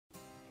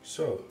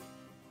So,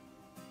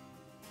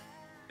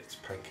 it's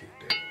Pancake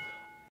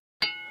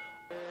Day.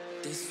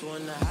 This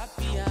one a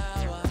happy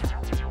hour.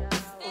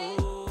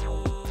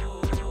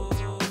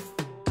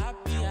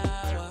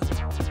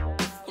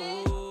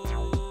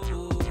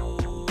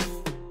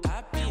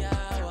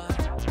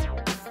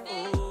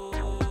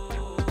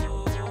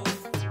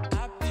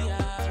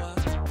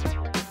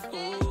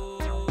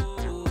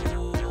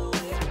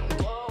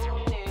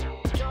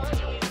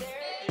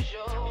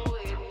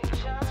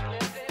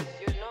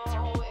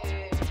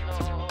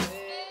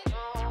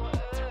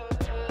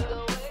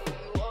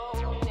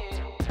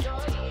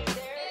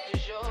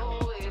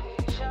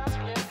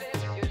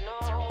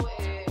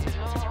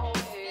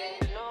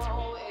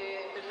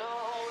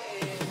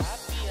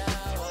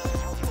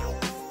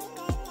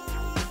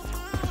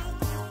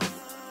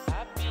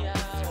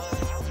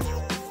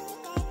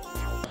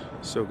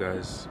 So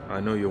guys, I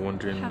know you're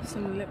wondering. Have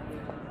some lip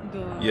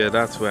gloss. Yeah,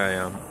 that's where I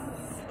am.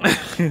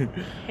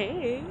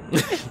 Hey.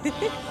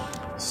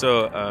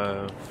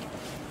 So,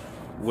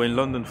 we're in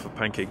London for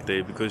Pancake Day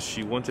because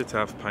she wanted to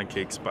have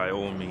pancakes by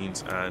all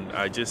means, and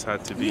I just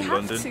had to be in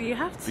London. You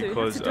have to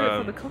because do it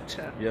for the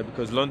culture. Yeah,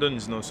 because London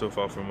is not so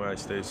far from where I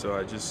stay, so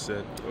I just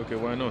said, okay,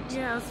 why not?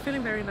 Yeah, I was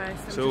feeling very nice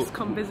and So- just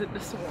come visit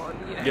this one.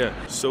 Yeah,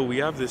 so we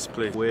have this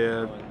place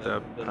where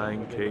the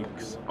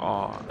pancakes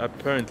are.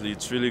 Apparently,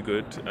 it's really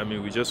good. I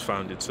mean, we just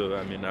found it, so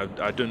I mean,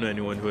 I don't know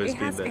anyone who has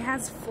been there. It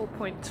has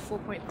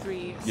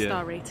 4.3 Yeah.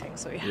 star rating,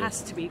 so it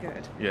has to be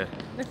good. Yeah.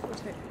 Look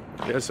at it.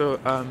 Yeah, so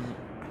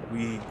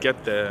we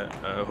get there.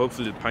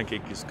 Hopefully, the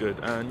pancake is good,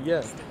 and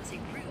yeah.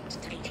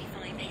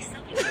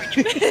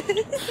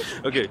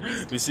 Okay,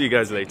 we'll see you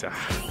guys later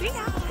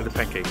at the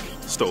pancake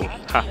store.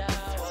 Ha.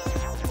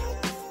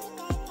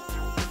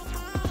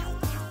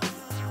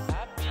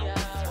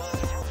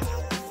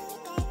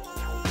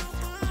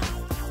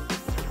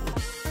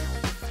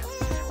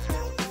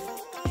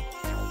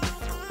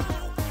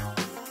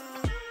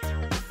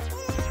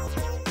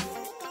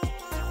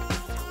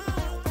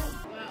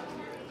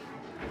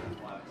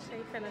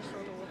 Seyi finished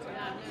all the water.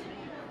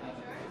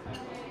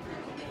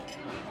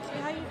 So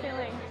how are you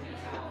feeling?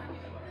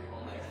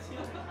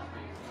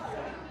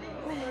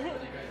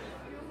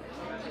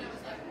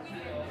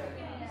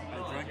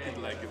 I drank it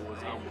like it was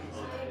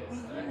alcohol.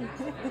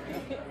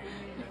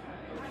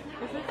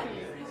 Is it for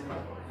you?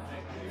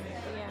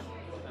 Yeah.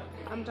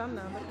 I'm done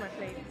now. Look at my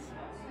plates.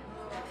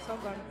 It's all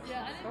gone.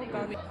 All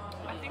gone.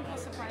 I think what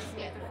surprised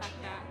me is the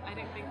fact that I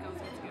didn't think I was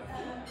going to get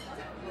full.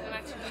 And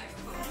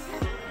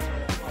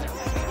actually,